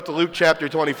To Luke chapter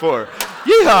 24.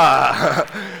 Yeehaw!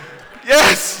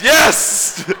 Yes,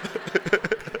 yes!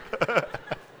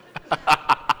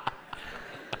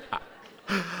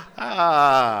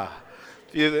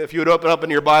 If you would open up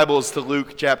in your Bibles to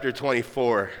Luke chapter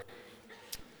 24.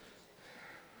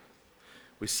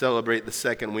 We celebrate the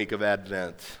second week of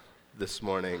Advent this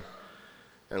morning,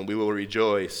 and we will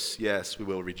rejoice. Yes, we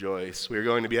will rejoice. We are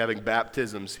going to be having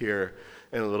baptisms here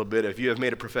in a little bit. If you have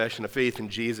made a profession of faith in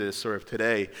Jesus, or if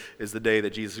today is the day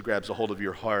that Jesus grabs a hold of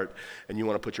your heart and you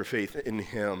want to put your faith in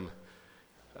him,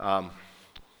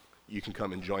 you can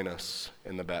come and join us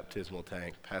in the baptismal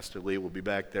tank. Pastor Lee will be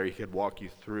back there. He could walk you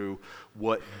through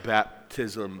what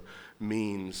baptism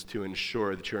means to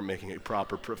ensure that you're making a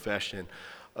proper profession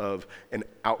of an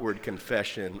outward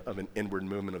confession of an inward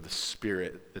movement of the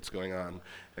Spirit that's going on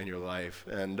in your life.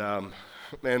 And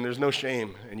man, there's no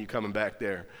shame in you coming back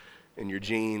there in your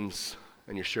jeans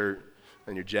and your shirt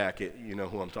and your jacket. You know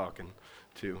who I'm talking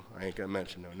to. I ain't gonna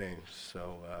mention no names.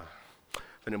 So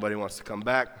if anybody wants to come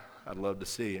back, I'd love to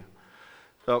see you.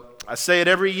 So I say it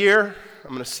every year.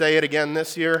 I'm gonna say it again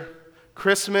this year.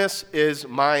 Christmas is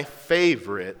my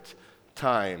favorite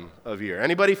time of year.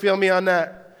 Anybody feel me on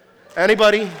that?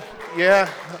 Anybody? Yeah?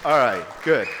 All right,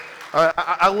 good.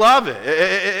 I love it.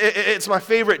 It's my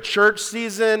favorite church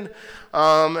season.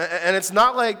 And it's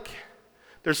not like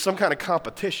there's some kind of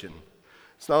competition.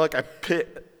 It's not like I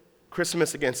pit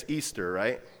Christmas against Easter,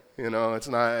 right? You know, it's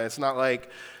not like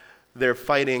they're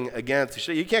fighting against each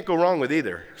other. You can't go wrong with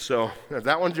either. So if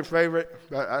that one's your favorite,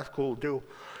 that's cool too.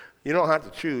 You don't have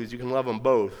to choose. You can love them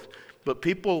both. But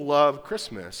people love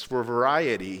Christmas for a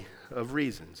variety of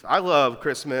reasons. I love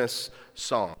Christmas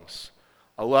songs.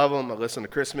 I love them. I listen to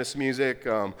Christmas music.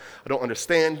 I don't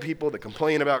understand people that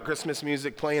complain about Christmas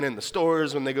music playing in the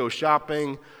stores when they go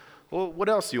shopping. Well, what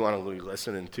else do you want to be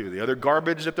listening to? The other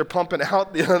garbage that they're pumping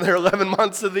out the other 11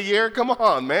 months of the year? Come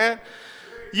on, man.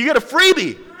 You get a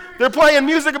freebie. They're playing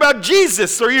music about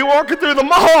Jesus, or you walking through the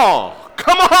mall.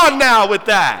 Come on now with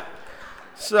that.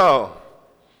 So,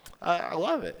 I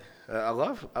love it. I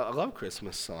love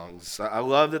Christmas songs. I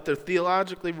love that they're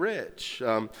theologically rich.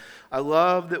 I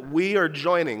love that we are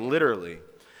joining, literally,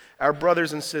 our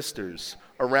brothers and sisters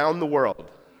around the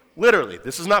world. Literally,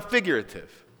 this is not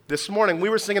figurative. This morning, we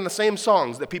were singing the same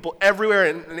songs that people everywhere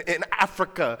in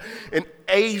Africa, in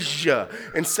Asia,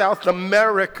 in South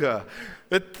America,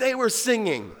 that they were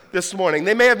singing this morning.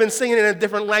 They may have been singing in a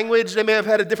different language. They may have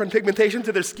had a different pigmentation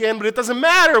to their skin, but it doesn't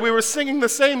matter. We were singing the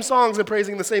same songs and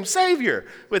praising the same Savior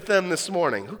with them this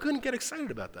morning. Who couldn't get excited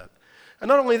about that? And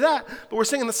not only that, but we're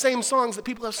singing the same songs that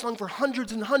people have sung for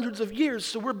hundreds and hundreds of years.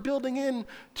 So we're building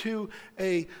into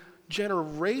a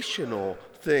generational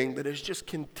thing that has just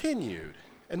continued.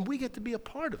 And we get to be a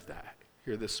part of that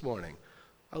here this morning.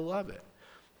 I love it.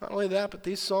 Not only that, but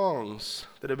these songs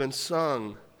that have been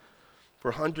sung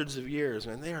for hundreds of years,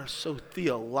 man, they are so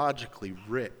theologically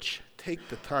rich. Take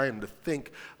the time to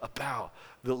think about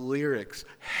the lyrics.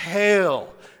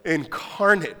 Hail,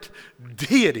 incarnate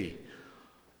deity.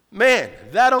 Man,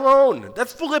 that alone,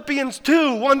 that's Philippians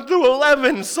 2, 1 through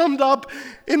 11, summed up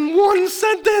in one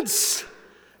sentence.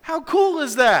 How cool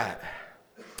is that?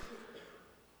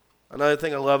 Another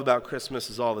thing I love about Christmas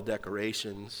is all the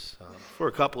decorations, for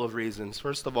a couple of reasons.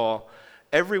 First of all,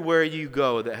 everywhere you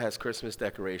go that has Christmas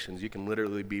decorations, you can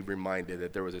literally be reminded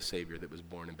that there was a Savior that was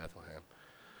born in Bethlehem.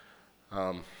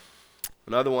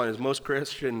 Another one is most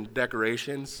Christian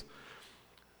decorations,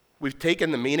 we've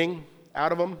taken the meaning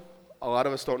out of them. A lot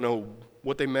of us don't know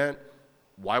what they meant,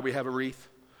 why we have a wreath,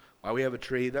 why we have a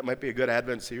tree. That might be a good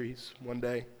Advent series one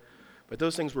day. But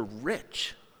those things were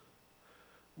rich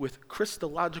with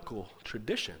Christological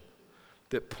tradition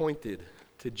that pointed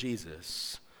to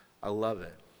Jesus. I love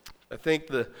it. I think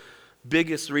the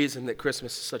biggest reason that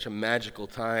Christmas is such a magical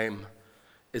time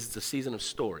is it's a season of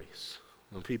stories.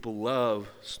 When people love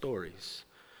stories.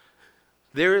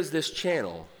 There is this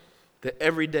channel that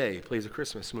every day plays a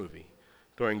Christmas movie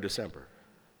during December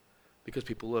because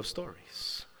people love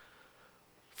stories.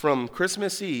 From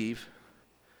Christmas Eve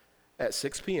at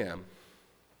 6 p.m.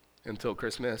 until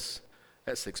Christmas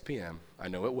at 6 p.m., I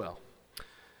know it well.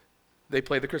 They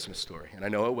play the Christmas story, and I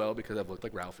know it well because I've looked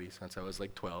like Ralphie since I was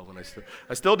like 12, and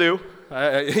I still do.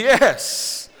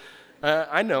 Yes,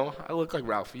 I know I look like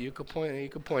Ralphie. You could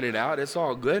point it out. It's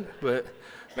all good, but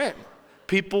man,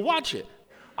 people watch it.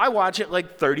 I watch it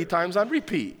like 30 times on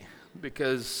repeat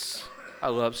because I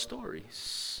love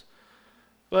stories.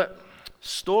 But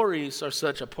stories are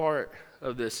such a part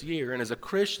of this year. And as a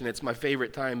Christian, it's my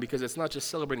favorite time because it's not just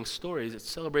celebrating stories, it's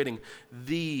celebrating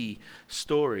the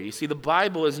story. You see, the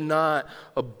Bible is not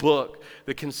a book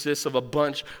that consists of a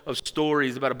bunch of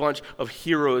stories about a bunch of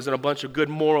heroes and a bunch of good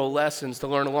moral lessons to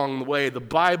learn along the way. The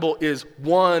Bible is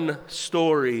one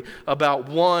story about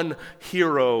one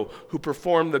hero who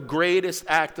performed the greatest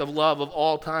act of love of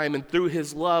all time, and through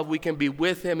his love, we can be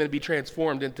with him and be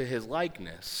transformed into his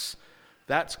likeness.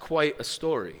 That's quite a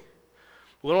story.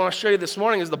 What I want to show you this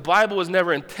morning is the Bible was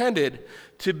never intended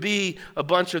to be a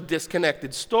bunch of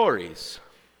disconnected stories.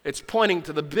 It's pointing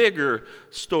to the bigger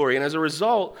story. And as a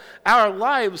result, our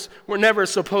lives were never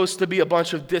supposed to be a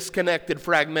bunch of disconnected,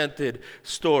 fragmented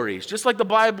stories. Just like the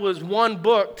Bible is one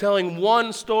book telling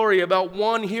one story about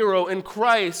one hero in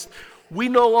Christ, we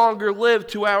no longer live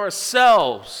to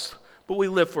ourselves, but we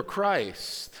live for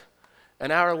Christ.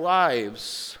 And our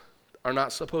lives are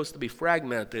not supposed to be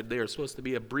fragmented. They are supposed to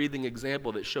be a breathing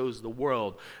example that shows the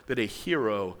world that a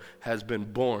hero has been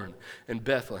born in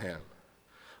Bethlehem.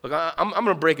 Look, I'm going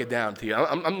to break it down to you.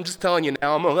 I'm just telling you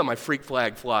now, I'm going to let my freak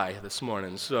flag fly this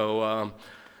morning. So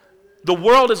the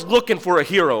world is looking for a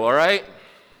hero, all right?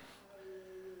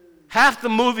 Half the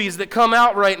movies that come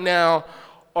out right now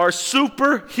are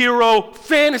superhero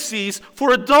fantasies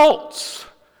for adults.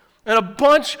 And a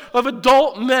bunch of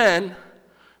adult men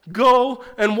go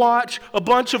and watch a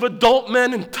bunch of adult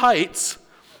men in tights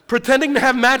pretending to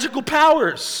have magical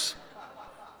powers.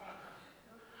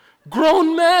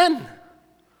 Grown men.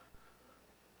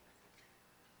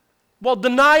 While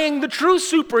denying the true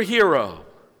superhero.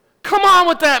 Come on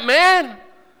with that, man.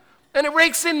 And it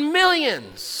rakes in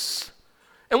millions.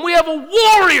 And we have a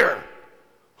warrior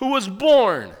who was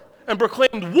born and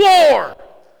proclaimed war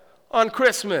on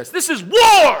Christmas. This is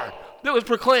war that was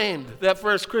proclaimed that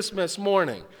first Christmas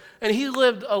morning. And he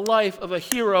lived a life of a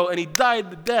hero, and he died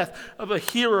the death of a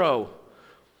hero.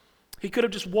 He could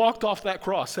have just walked off that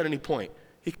cross at any point.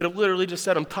 He could have literally just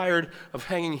said, I'm tired of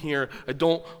hanging here. I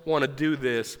don't want to do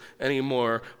this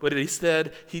anymore. But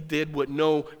instead, he did what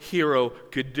no hero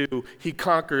could do. He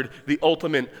conquered the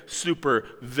ultimate super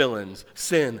villains,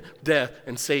 sin, death,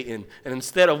 and Satan. And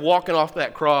instead of walking off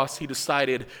that cross, he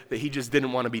decided that he just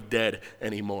didn't want to be dead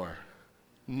anymore.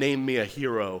 Name me a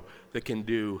hero that can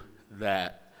do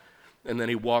that. And then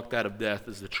he walked out of death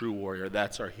as the true warrior.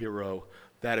 That's our hero.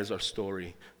 That is our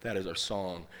story. That is our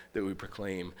song that we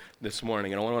proclaim this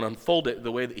morning. And I want to unfold it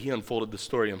the way that he unfolded the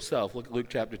story himself. Look at Luke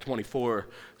chapter 24,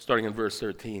 starting in verse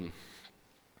 13.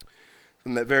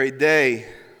 From that very day,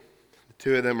 the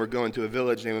two of them were going to a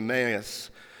village named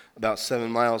Emmaus, about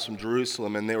 7 miles from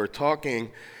Jerusalem, and they were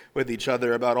talking with each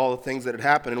other about all the things that had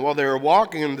happened. And while they were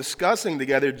walking and discussing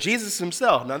together, Jesus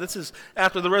himself, now this is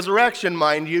after the resurrection,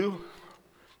 mind you,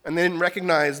 and they didn't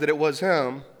recognize that it was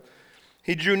him,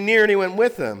 he drew near and he went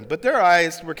with them, but their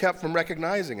eyes were kept from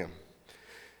recognizing him.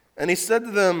 And he said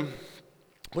to them,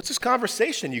 what's this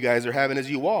conversation you guys are having as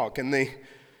you walk? And they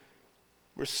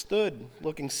were stood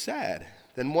looking sad.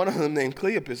 Then one of them, named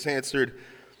Cleopas, answered,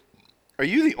 are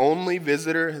you the only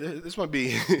visitor? This might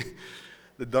be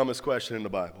the dumbest question in the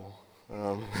Bible.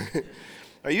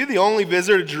 Are you the only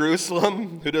visitor to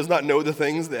Jerusalem who does not know the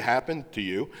things that happened to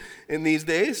you in these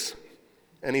days?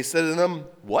 And he said to them,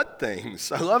 what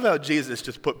things? I love how Jesus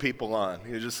just put people on.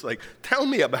 He was just like, tell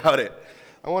me about it.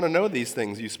 I want to know these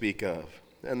things you speak of.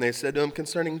 And they said to him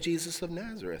concerning Jesus of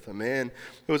Nazareth, a man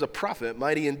who was a prophet,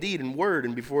 mighty in deed and word,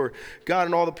 and before God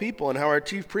and all the people, and how our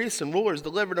chief priests and rulers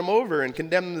delivered him over and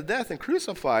condemned him to death and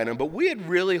crucified him. But we had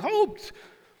really hoped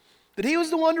that he was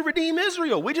the one to redeem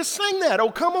Israel. We just sang that, O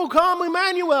come,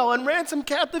 Emmanuel, and ransom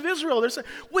captive Israel.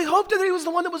 We hoped that he was the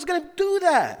one that was going to do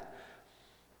that.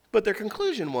 But their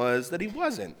conclusion was that he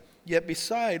wasn't. Yet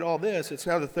beside all this, it's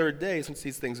now the third day since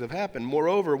these things have happened.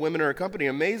 Moreover, women in our company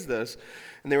amazed us,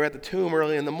 and they were at the tomb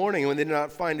early in the morning, and when they did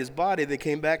not find his body, they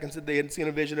came back and said they had seen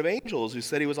a vision of angels who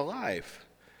said he was alive.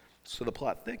 So the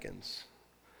plot thickens.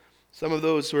 Some of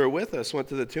those who were with us went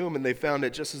to the tomb, and they found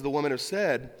it just as the woman had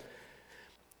said.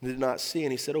 They did not see,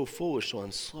 and he said, O foolish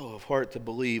ones, slow of heart to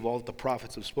believe all that the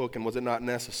prophets have spoken. Was it not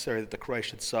necessary that the Christ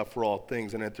should suffer all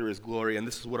things and enter his glory? And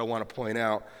this is what I want to point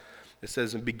out. It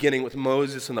says, in beginning with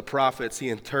Moses and the prophets, he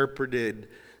interpreted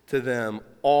to them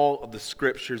all of the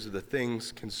scriptures of the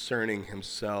things concerning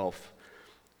himself.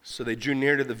 So they drew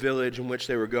near to the village in which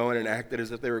they were going and acted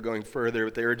as if they were going further.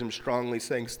 But they urged him strongly,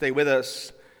 saying, stay with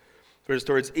us, for it is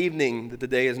towards evening that the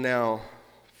day is now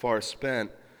far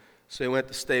spent. So he went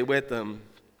to stay with them.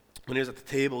 When he was at the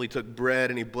table, he took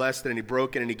bread and he blessed it and he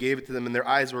broke it and he gave it to them, and their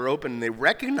eyes were open and they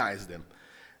recognized him.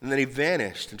 And then he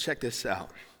vanished. And check this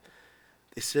out.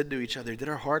 They said to each other, did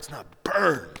our hearts not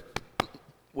burn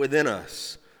within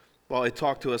us while he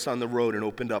talked to us on the road and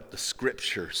opened up the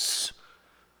scriptures.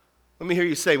 Let me hear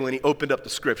you say, when he opened up the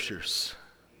scriptures.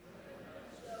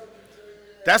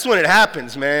 That's when it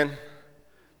happens, man.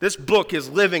 This book is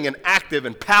living and active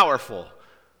and powerful.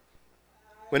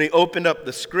 When he opened up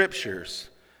the scriptures,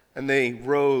 and they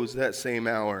rose that same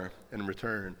hour and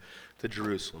returned to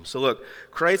Jerusalem. So look,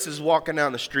 Christ is walking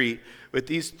down the street with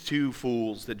these two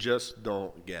fools that just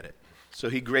don't get it. So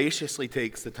he graciously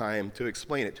takes the time to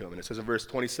explain it to them. And it says in verse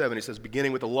 27, he says,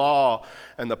 beginning with the law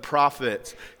and the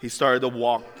prophets, he started to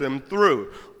walk them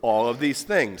through all of these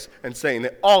things and saying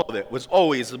that all of it was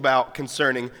always about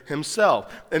concerning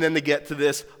himself. And then they get to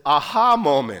this aha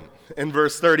moment in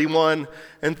verse 31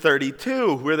 and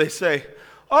 32 where they say,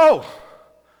 oh,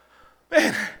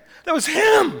 man, that was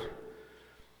him.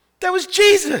 That was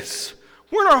Jesus.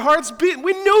 Weren't our hearts beating?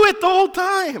 We knew it the whole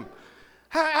time.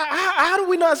 How do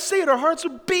we not see it? Our hearts are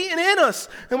beating in us,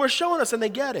 and we're showing us, and they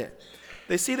get it.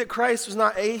 They see that Christ was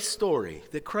not a story,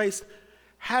 that Christ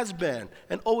has been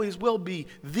and always will be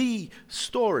the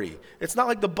story. It's not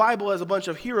like the Bible has a bunch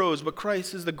of heroes, but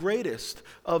Christ is the greatest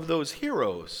of those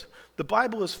heroes. The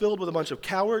Bible is filled with a bunch of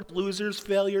cowards, losers,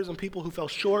 failures, and people who fell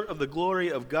short of the glory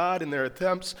of God in their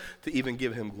attempts to even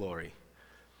give him glory.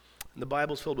 And the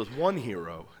Bible is filled with one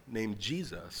hero named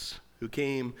Jesus, who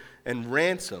came and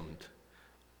ransomed.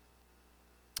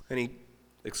 And he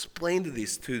explained to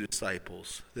these two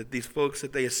disciples that these folks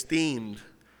that they esteemed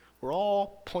were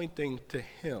all pointing to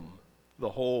him the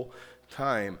whole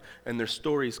time. And their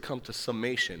stories come to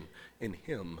summation in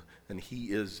him. And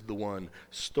he is the one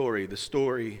story. The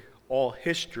story, all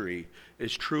history,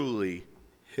 is truly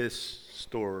his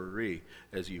story,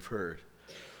 as you've heard.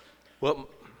 What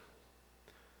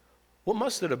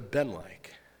must it have been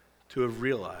like to have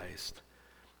realized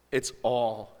it's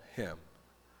all him?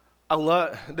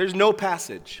 There's no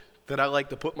passage that I like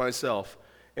to put myself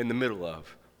in the middle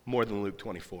of more than Luke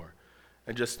 24.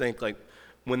 And just think, like,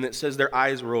 when it says their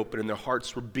eyes were open and their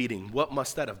hearts were beating, what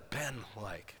must that have been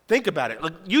like? Think about it.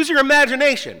 Like, use your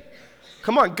imagination.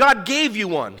 Come on, God gave you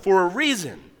one for a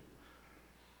reason.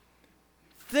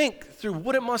 Think through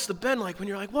what it must have been like when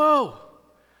you're like, whoa,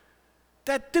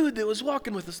 that dude that was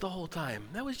walking with us the whole time,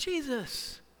 that was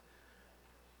Jesus.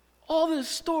 All the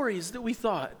stories that we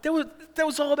thought, that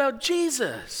was all about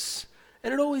Jesus.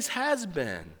 And it always has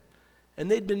been.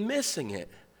 And they'd been missing it.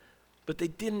 But they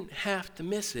didn't have to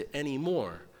miss it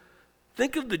anymore.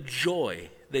 Think of the joy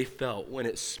they felt when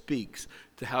it speaks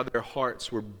to how their hearts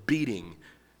were beating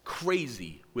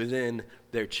crazy within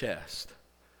their chest.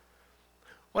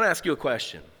 I want to ask you a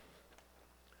question.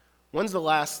 When's the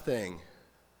last thing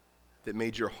that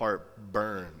made your heart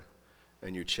burn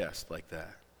in your chest like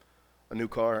that? A new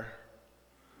car?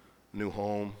 New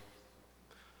home,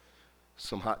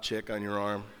 some hot chick on your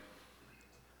arm.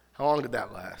 How long did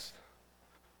that last?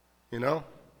 You know?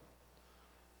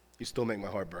 You still make my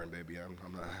heart burn, baby. I'm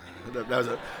not.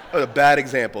 That was a bad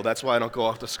example. That's why I don't go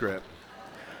off the script.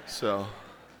 So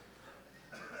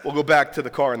we'll go back to the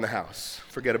car and the house.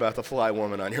 Forget about the fly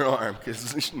woman on your arm,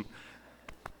 because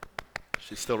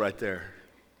she's still right there.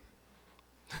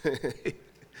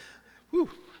 Whew.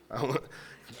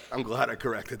 I'm glad I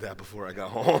corrected that before I got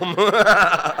home.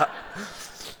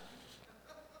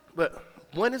 But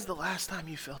when is the last time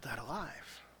you felt that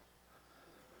alive?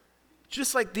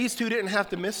 Just like these two didn't have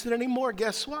to miss it anymore,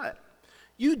 guess what?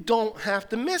 You don't have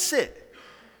to miss it.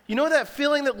 You know that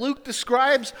feeling that Luke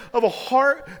describes of a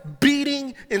heart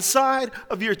beating inside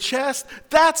of your chest?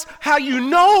 That's how you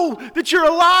know that you're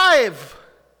alive.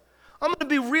 I'm going to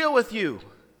be real with you.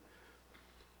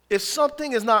 If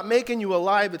something is not making you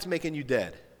alive, it's making you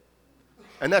dead.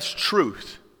 And that's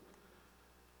truth.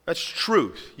 That's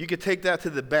truth. You could take that to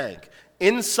the bank.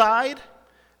 Inside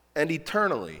and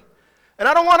eternally. And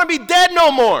I don't want to be dead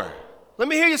no more. Let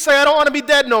me hear you say, I don't want to be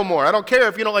dead no more. I don't care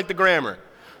if you don't like the grammar.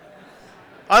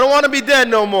 I don't want to be dead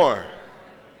no more.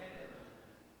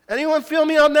 Anyone feel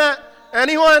me on that?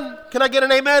 Anyone? Can I get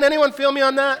an amen? Anyone feel me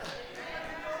on that?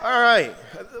 All right.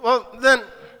 Well, then,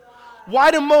 why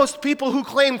do most people who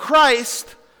claim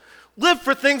Christ live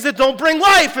for things that don't bring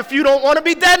life if you don't want to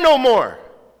be dead no more?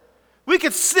 We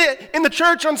could sit in the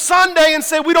church on Sunday and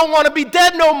say we don't want to be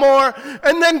dead no more,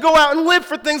 and then go out and live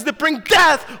for things that bring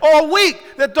death all week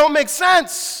that don't make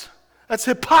sense. That's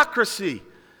hypocrisy,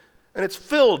 and it's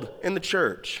filled in the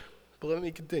church. But let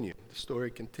me continue. The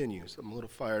story continues. I'm a little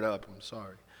fired up. I'm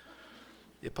sorry.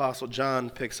 The Apostle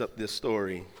John picks up this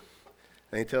story,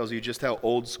 and he tells you just how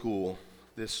old school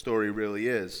this story really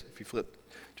is. If you flip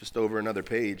just over another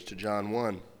page to John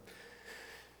 1,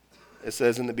 it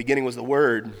says, in the beginning was the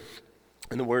Word,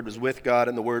 and the Word was with God,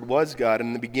 and the Word was God. And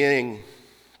in the beginning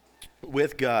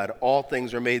with God. All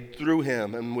things are made through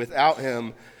him, and without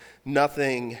him,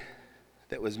 nothing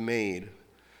that was made.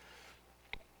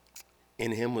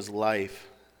 In him was life,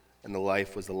 and the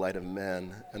life was the light of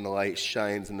men, and the light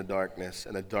shines in the darkness,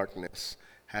 and the darkness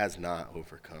has not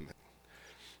overcome it.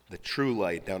 The true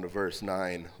light, down to verse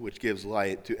 9, which gives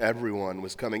light to everyone,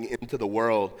 was coming into the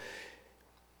world.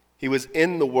 He was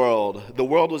in the world. The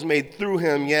world was made through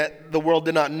him, yet the world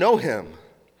did not know him.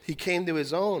 He came to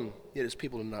his own, yet his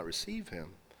people did not receive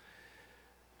him.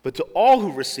 But to all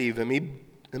who receive him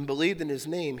and believed in his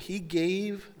name, he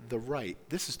gave the right.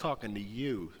 This is talking to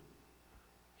you.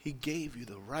 He gave you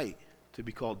the right to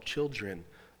be called children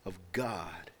of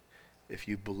God if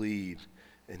you believe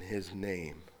in his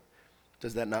name.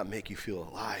 Does that not make you feel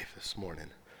alive this morning?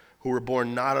 Who were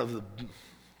born not of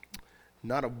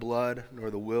blood, nor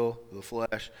the will of the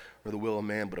flesh, nor the will of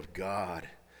man, but of God.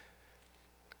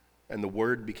 And the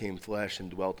Word became flesh and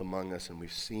dwelt among us, and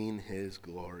we've seen his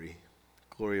glory,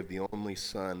 glory of the only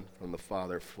Son from the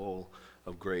Father, full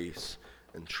of grace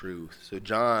and truth. So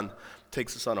John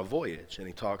takes us on a voyage, and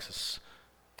he takes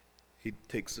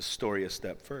the story a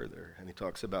step further, and he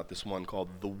talks about this one called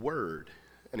the Word.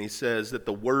 And he says that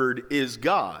the Word is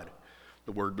God.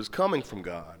 The Word was coming from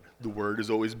God. The Word has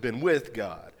always been with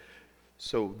God.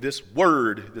 So this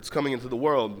Word that's coming into the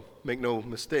world, make no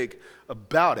mistake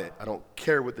about it. I don't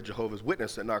care what the Jehovah's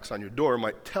Witness that knocks on your door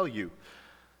might tell you.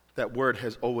 That Word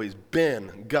has always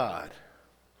been God.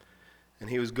 And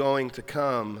he was going to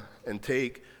come and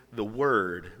take the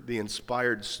Word, the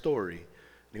inspired story,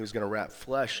 and he was going to wrap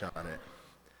flesh on it.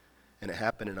 And it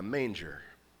happened in a manger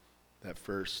that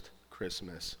first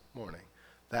Christmas morning.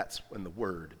 That's when the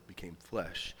Word became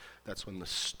flesh. That's when the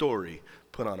story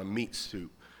put on a meat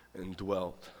suit and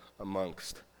dwelt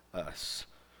amongst us.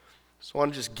 So I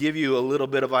want to just give you a little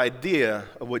bit of idea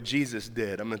of what Jesus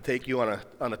did. I'm going to take you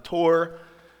on a tour.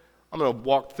 I'm going to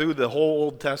walk through the whole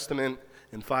Old Testament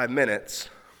in 5 minutes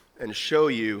and show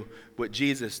you what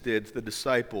Jesus did to the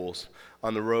disciples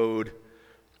on the road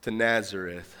to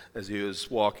Nazareth as he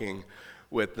was walking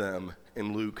with them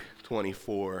in Luke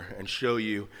 24, and show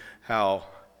you how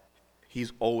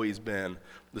he's always been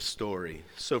the story.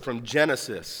 So from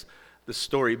Genesis, the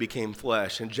story became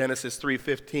flesh. In Genesis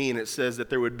 3:15, it says that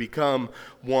there would become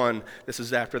one. This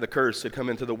is after the curse had come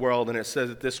into the world, and it says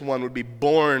that this one would be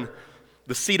born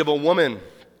the seed of a woman,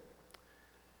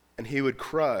 and he would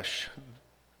crush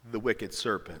the wicked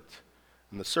serpent.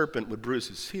 And the serpent would bruise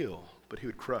his heel, but he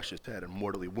would crush his head and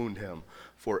mortally wound him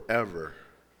forever.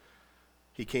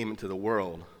 He came into the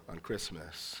world on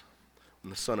Christmas, when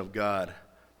the Son of God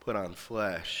put on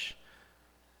flesh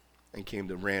and came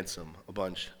to ransom a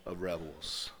bunch of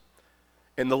rebels.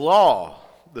 In the law,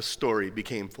 the story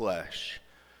became flesh.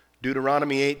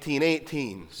 Deuteronomy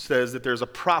 18:18 says that there's a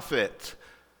prophet,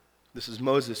 this is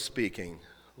Moses speaking,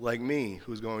 like me,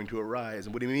 who's going to arise.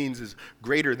 And what he means is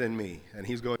greater than me, and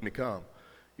he's going to come.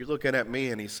 You're looking at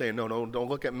me, and he's saying, no, don't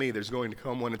look at me. There's going to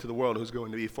come one into the world who's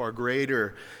going to be far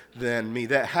greater than me.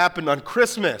 That happened on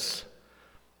Christmas.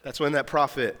 That's when that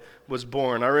prophet was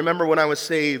born. I remember when I was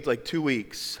saved, like 2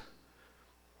 weeks.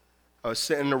 I was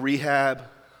sitting in a rehab.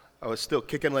 I was still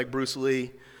kicking like Bruce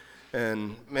Lee.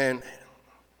 And, man,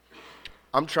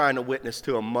 I'm trying to witness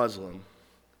to a Muslim.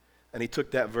 And he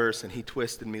took that verse and he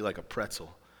twisted me like a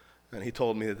pretzel. And he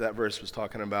told me that verse was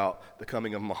talking about the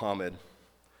coming of Muhammad.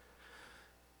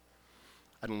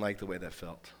 I didn't like the way that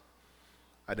felt.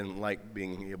 I didn't like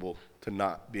being able to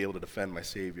not be able to defend my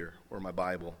Savior or my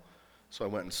Bible. So I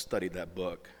went and studied that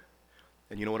book.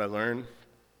 And you know what I learned?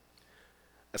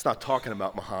 That's not talking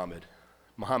about Muhammad.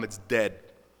 Muhammad's dead.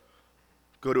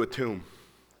 Go to a tomb.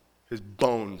 His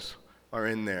bones are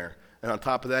in there. And on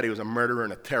top of that, he was a murderer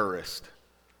and a terrorist.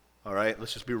 All right,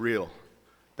 let's just be real.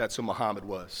 That's who Muhammad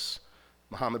was.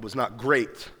 Muhammad was not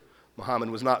great. Muhammad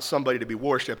was not somebody to be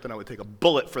worshipped, and I would take a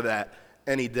bullet for that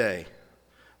any day.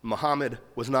 Muhammad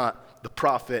was not the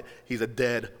prophet. He's a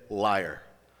dead liar.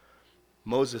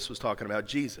 Moses was talking about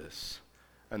Jesus,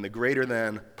 and the greater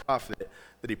than prophet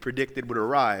that he predicted would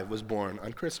arrive was born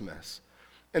on Christmas.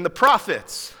 And the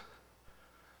prophets,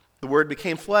 the Word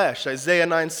became flesh. Isaiah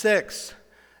 9:6,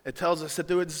 it tells us that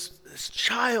there was this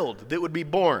child that would be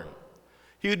born.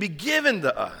 He would be given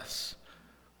to us.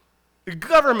 The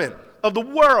government of the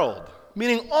world,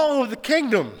 meaning all of the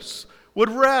kingdoms, would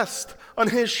rest on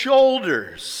his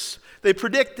shoulders. They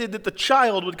predicted that the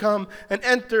child would come and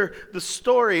enter the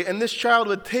story, and this child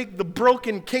would take the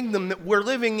broken kingdom that we're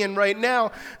living in right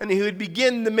now, and he would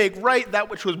begin to make right that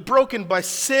which was broken by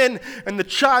sin, and the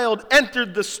child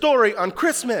entered the story on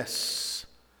Christmas.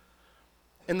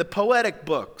 In the poetic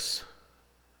books,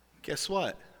 guess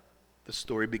what? The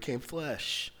story became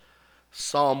flesh.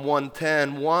 Psalm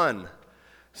 110:1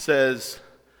 says,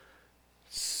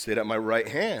 sit at my right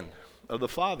hand of the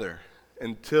Father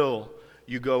until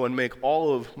you go and make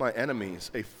all of my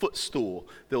enemies a footstool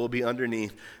that will be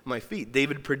underneath my feet.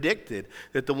 David predicted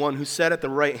that the one who sat at the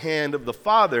right hand of the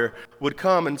Father would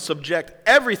come and subject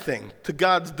everything to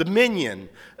God's dominion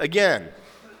again.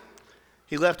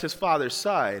 He left his Father's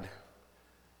side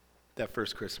that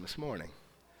first Christmas morning.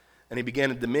 And he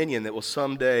began a dominion that will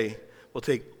someday will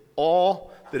take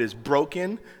all that is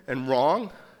broken and wrong,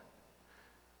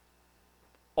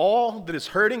 all that is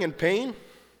hurting and pain.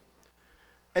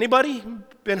 Anybody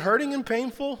been hurting and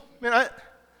painful? Man,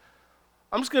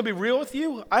 I'm just going to be real with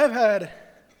you. I've had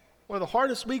one of the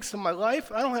hardest weeks of my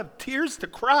life. I don't have tears to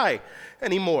cry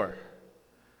anymore.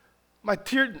 I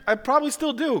probably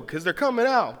still do because they're coming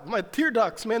out. My tear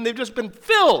ducts, man, they've just been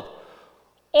filled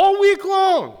all week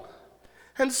long.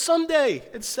 And someday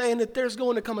it's saying that there's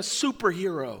going to come a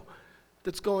superhero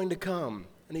that's going to come,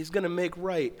 and he's going to make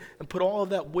right and put all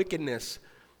of that wickedness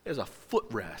as a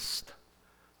footrest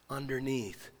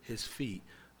underneath his feet,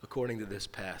 according to this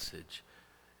passage.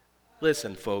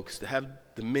 Listen, folks, to have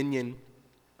dominion,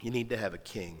 you need to have a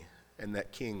king, and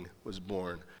that king was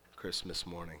born Christmas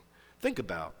morning. Think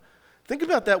about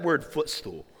that word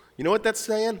footstool. You know what that's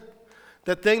saying?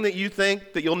 That thing that you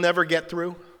think that you'll never get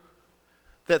through,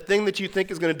 that thing that you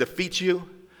think is going to defeat you,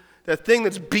 that thing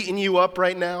that's beating you up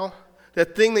right now,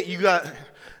 that thing that you got,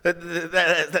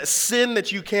 that sin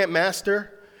that you can't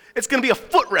master, it's going to be a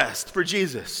footrest for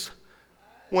Jesus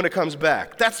when it comes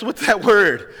back. That's what that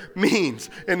word means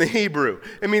in the Hebrew.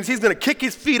 It means he's going to kick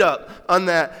his feet up on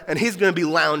that, and he's going to be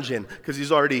lounging because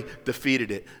he's already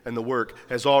defeated it, and the work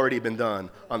has already been done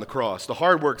on the cross. The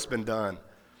hard work's been done.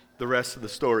 The rest of the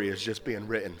story is just being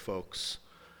written, folks.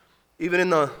 Even in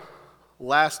the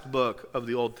last book of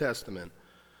the Old Testament.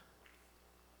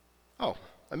 Oh,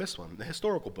 I missed one. The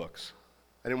historical books.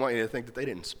 I didn't want you to think that they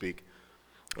didn't speak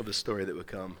of the story that would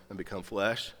come and become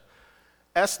flesh.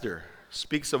 Esther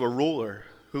speaks of a ruler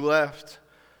who left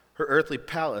her earthly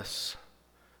palace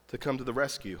to come to the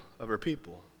rescue of her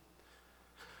people.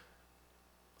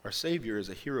 Our Savior is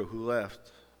a hero who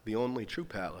left the only true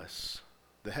palace,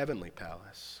 the heavenly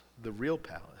palace, the real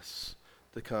palace,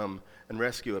 to come and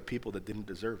rescue a people that didn't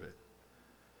deserve it.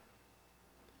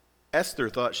 Esther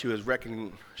thought she was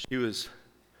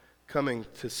coming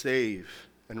to save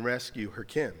and rescue her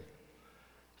kin.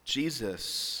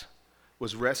 Jesus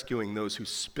was rescuing those who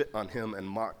spit on him and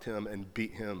mocked him and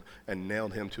beat him and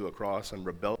nailed him to a cross and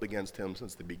rebelled against him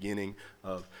since the beginning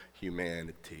of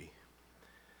humanity.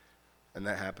 And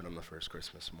that happened on the first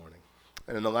Christmas morning.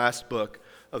 And in the last book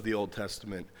of the Old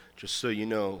Testament, just so you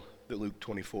know that Luke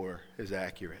 24 is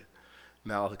accurate,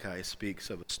 Malachi speaks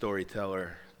of a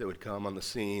storyteller that would come on the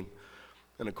scene.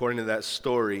 And according to that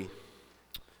story,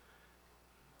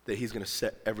 that he's going to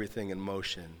set everything in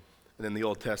motion. And then the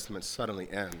Old Testament suddenly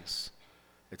ends.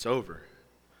 It's over.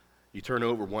 You turn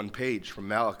over one page from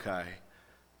Malachi,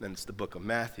 then it's the book of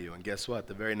Matthew. And guess what?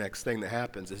 The very next thing that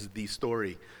happens is the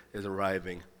story is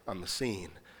arriving on the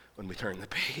scene when we turn the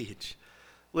page.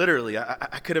 Literally,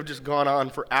 I could have just gone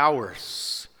on for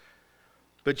hours.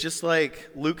 But just like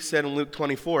Luke said in Luke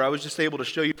 24, I was just able to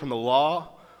show you from the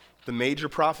law, the major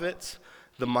prophets,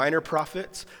 the minor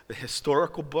prophets, the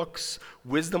historical books,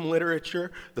 wisdom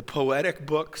literature, the poetic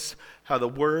books, how the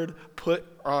word put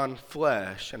on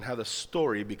flesh and how the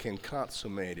story became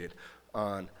consummated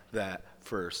on that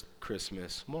first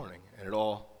Christmas morning. And it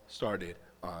all started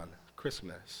on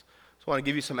Christmas. So I want to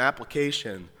give you some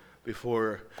application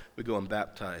before we go and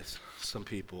baptize some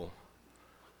people.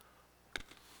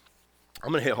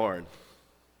 I'm going to hit hard.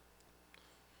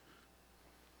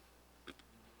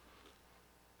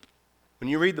 When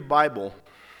you read the Bible,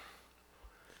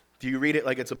 do you read it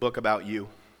like it's a book about you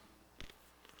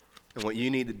and what you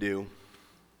need to do?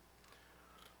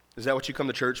 Is that what you come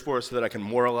to church for, so that I can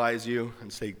moralize you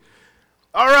and say,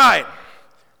 all right,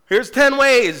 here's 10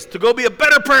 ways to go be a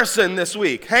better person this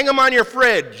week. Hang them on your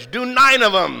fridge. Do 9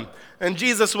 of them, and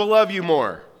Jesus will love you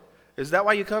more. Is that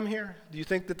why you come here? Do you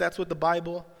think that that's what the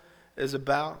Bible is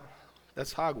about?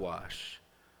 That's hogwash.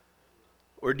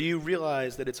 Or do you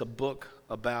realize that it's a book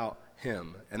about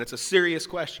him? And it's a serious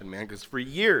question, man, because for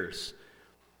years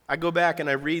I go back and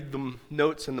I read the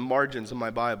notes in the margins of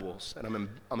my Bibles, and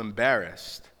I'm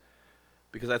embarrassed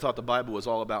because I thought the Bible was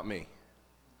all about me.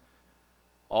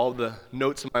 All the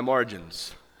notes in my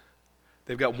margins,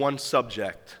 they've got one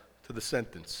subject to the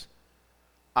sentence: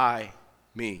 I,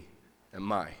 me, and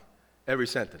my. Every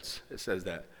sentence it says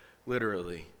that,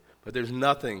 literally. But there's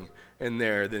nothing in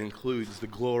there that includes the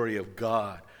glory of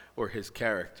God or his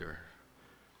character.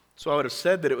 So I would have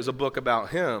said that it was a book about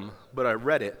him, but I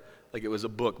read it like it was a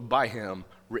book by him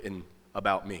written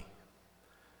about me.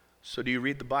 So do you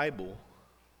read the Bible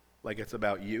like it's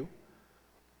about you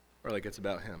or like it's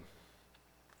about him?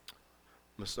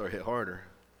 I'm going to start hit harder.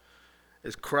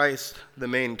 Is Christ the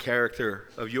main character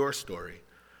of your story?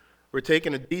 We're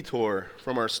taking a detour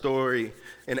from our story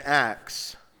in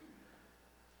Acts.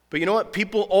 But you know what?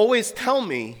 People always tell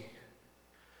me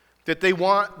that they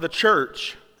want the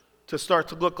church to start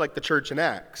to look like the church in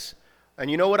Acts. And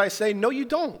you know what I say? No, you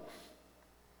don't.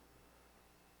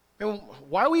 And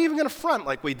why are we even going to front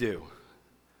like we do?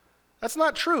 That's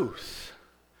not truth.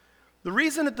 The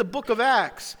reason that the book of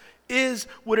Acts is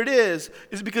what it is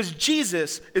because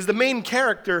Jesus is the main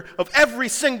character of every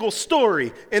single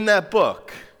story in that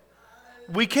book.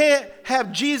 We can't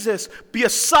have Jesus be a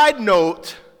side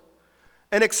note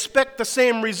and expect the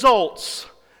same results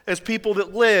as people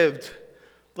that lived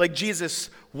like Jesus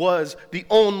was the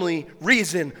only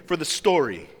reason for the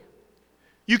story.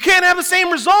 You can't have the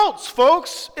same results,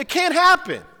 folks. It can't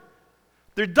happen.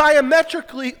 They're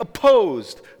diametrically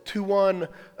opposed to one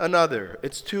another.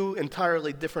 It's two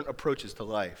entirely different approaches to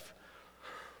life.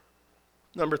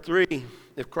 Number 3,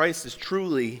 if Christ is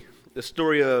truly the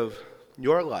story of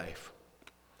your life,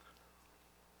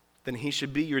 then he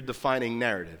should be your defining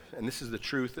narrative. And this is the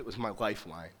truth that was my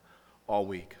lifeline all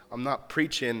week. I'm not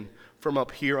preaching from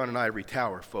up here on an ivory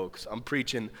tower, folks. I'm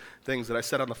preaching things that I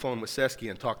said on the phone with Sesky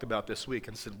and talked about this week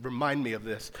and said, remind me of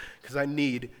this because I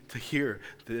need to hear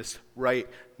this right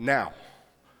now.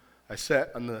 I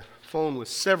sat on the phone with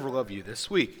several of you this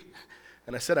week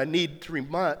and I said I need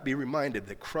to be reminded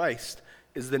that Christ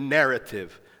is the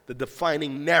narrative, the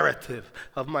defining narrative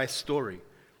of my story.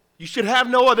 You should have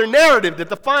no other narrative that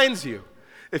defines you.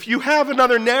 If you have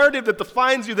another narrative that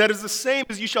defines you, that is the same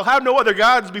as you shall have no other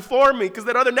gods before me, because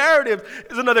that other narrative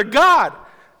is another God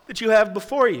that you have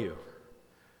before you.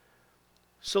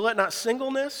 So let not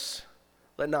singleness,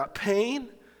 let not pain,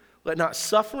 let not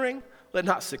suffering, let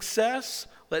not success,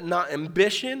 let not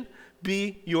ambition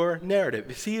be your narrative.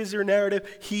 If he is your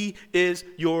narrative, he is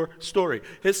your story.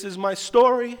 This is my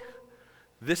story.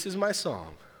 This is my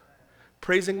song.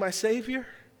 Praising my Savior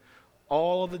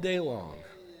all the day long.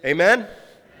 Amen?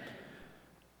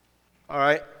 All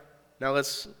right, now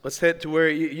let's head to where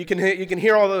you can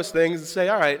hear all those things and say,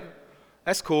 all right,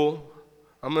 that's cool.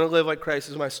 I'm going to live like Christ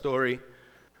is my story.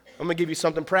 I'm going to give you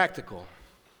something practical.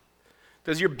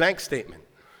 Does your bank statement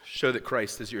show that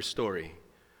Christ is your story?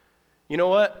 You know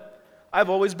what? I've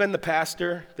always been the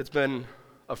pastor that's been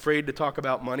afraid to talk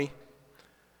about money.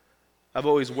 I've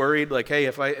always worried, like, hey,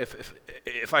 if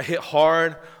I hit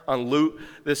hard on loot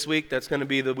this week, that's going to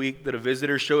be the week that a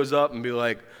visitor shows up and be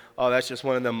like, oh, that's just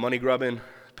one of them money-grubbing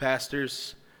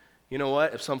pastors. You know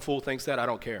what? If some fool thinks that, I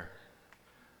don't care.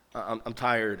 I'm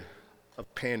tired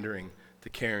of pandering to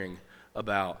caring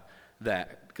about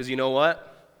that. Because you know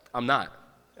what? I'm not.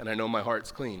 And I know my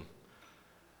heart's clean.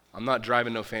 I'm not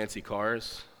driving no fancy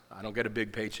cars. I don't get a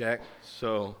big paycheck.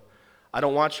 So I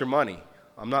don't want your money.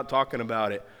 I'm not talking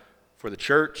about it for the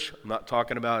church. I'm not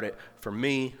talking about it for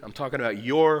me. I'm talking about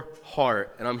your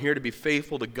heart. And I'm here to be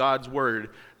faithful to God's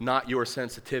word, not your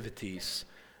sensitivities.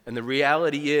 And the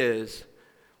reality is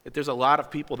that there's a lot of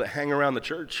people that hang around the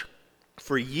church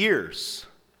for years.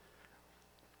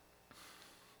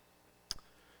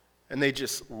 And they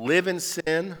just live in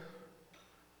sin.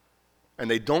 And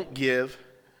they don't give.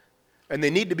 And they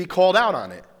need to be called out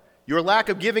on it. Your lack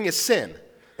of giving is sin.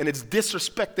 And it's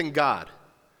disrespecting God.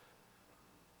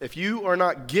 If you are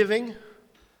not giving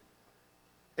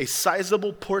a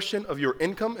sizable portion of your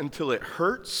income until it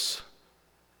hurts,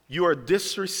 you are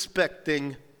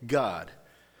disrespecting God.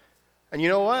 And you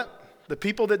know what? The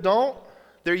people that don't,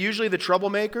 they're usually the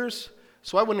troublemakers,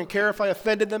 so I wouldn't care if I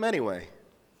offended them anyway.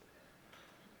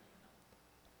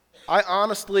 I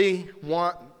honestly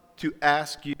want to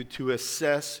ask you to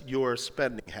assess your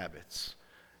spending habits.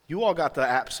 You all got the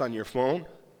apps on your phone.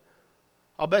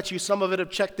 I'll bet you some of it have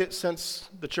checked it since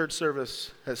the church service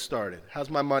has started.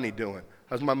 How's my money doing?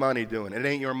 How's my money doing? It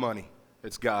ain't your money.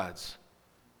 It's God's.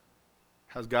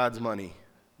 How's God's money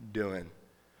doing?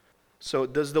 So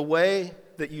does the way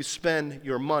that you spend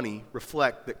your money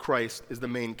reflect that Christ is the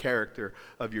main character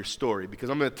of your story?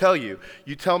 Because I'm going to tell you,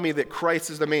 you tell me that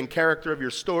Christ is the main character of your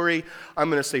story,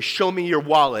 I'm going to say, show me your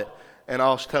wallet. And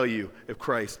I'll tell you if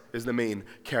Christ is the main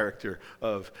character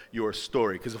of your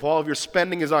story. Because if all of your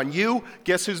spending is on you,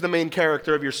 guess who's the main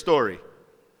character of your story?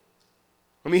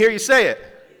 Let me hear you say it.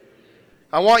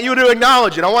 I want you to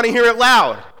acknowledge it. I want to hear it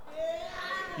loud.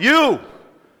 You.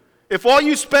 If all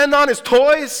you spend on is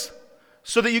toys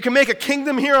so that you can make a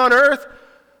kingdom here on earth,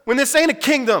 when this ain't a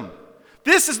kingdom,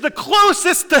 this is the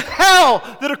closest to hell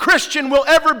that a Christian will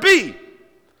ever be.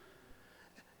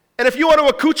 And if you want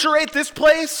to acculturate this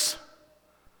place,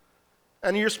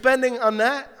 and you're spending on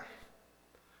that,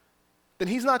 then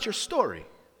he's not your story.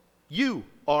 You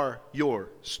are your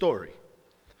story.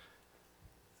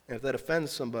 And if that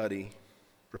offends somebody,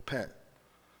 repent.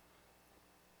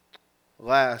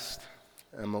 Last,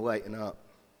 and I'm going to lighten up.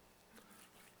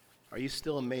 Are you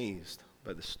still amazed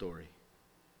by the story?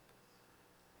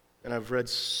 And I've read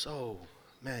so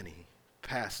many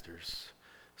pastors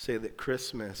say that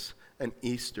Christmas and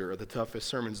Easter are the toughest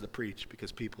sermons to preach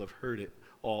because people have heard it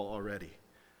all already.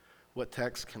 What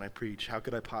text can I preach? How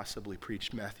could I possibly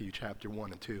preach Matthew chapter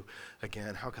 1 and 2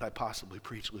 again? How could I possibly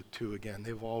preach Luke 2 again?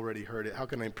 They've already heard it. How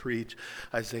can I preach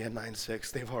Isaiah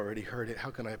 9:6? They've already heard it.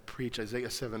 How can I preach Isaiah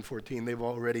 7:14? They've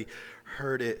already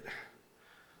heard it.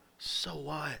 So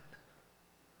what?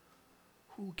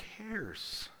 Who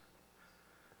cares?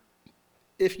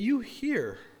 If you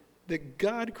hear that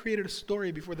God created a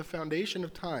story before the foundation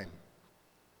of time,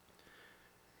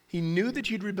 he knew that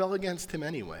you'd rebel against him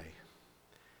anyway.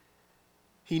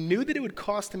 He knew that it would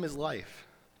cost him his life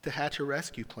to hatch a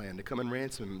rescue plan to come and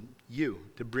ransom you,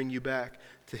 to bring you back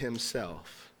to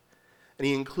himself. And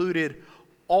he included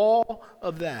all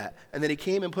of that. And then he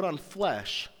came and put on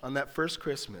flesh on that first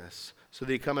Christmas so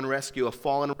that he'd come and rescue a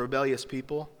fallen, rebellious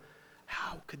people.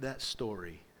 How could that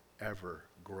story ever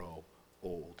grow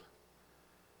old?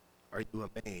 Are you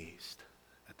amazed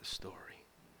at the story?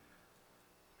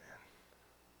 Man,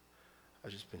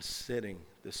 I've just been sitting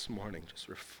this morning just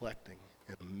reflecting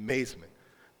in amazement,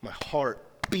 my heart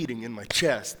beating in my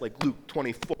chest like Luke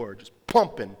 24, just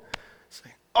pumping,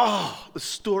 saying, oh, the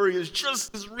story is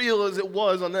just as real as it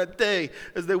was on that day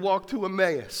as they walked to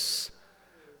Emmaus.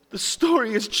 The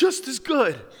story is just as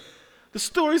good. The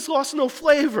story's lost no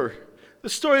flavor. The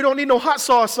story don't need no hot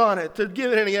sauce on it to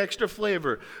give it any extra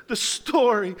flavor. The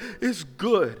story is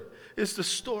good. It's the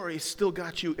story still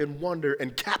got you in wonder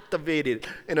and captivated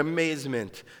in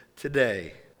amazement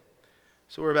today.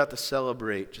 So we're about to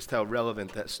celebrate just how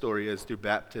relevant that story is through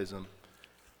baptism.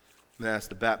 And ask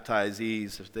the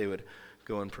baptizees if they would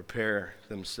go and prepare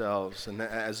themselves. And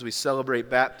as we celebrate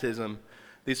baptism,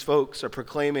 these folks are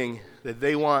proclaiming that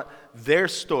they want their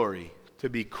story to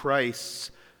be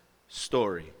Christ's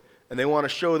story. And they want to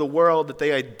show the world that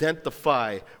they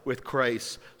identify with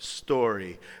Christ's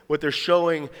story. What they're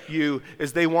showing you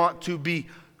is they want to be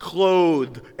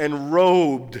clothed and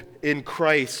robed in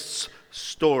Christ's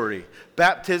story.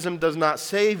 Baptism does not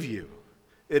save you.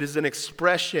 It is an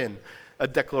expression, a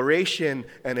declaration,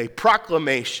 and a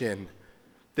proclamation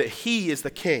that he is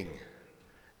the king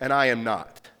and I am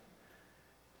not.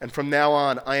 And from now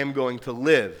on, I am going to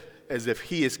live as if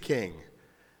he is king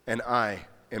and I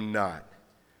am not.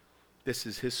 This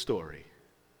is his story.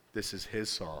 This is his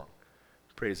song,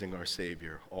 praising our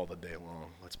Savior all the day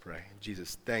long. Let's pray.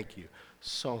 Jesus, thank you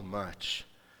so much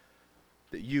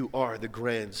that you are the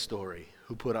grand story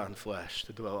who put on flesh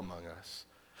to dwell among us.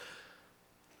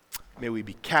 May we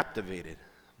be captivated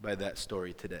by that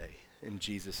story today. In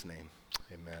Jesus' name,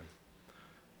 amen.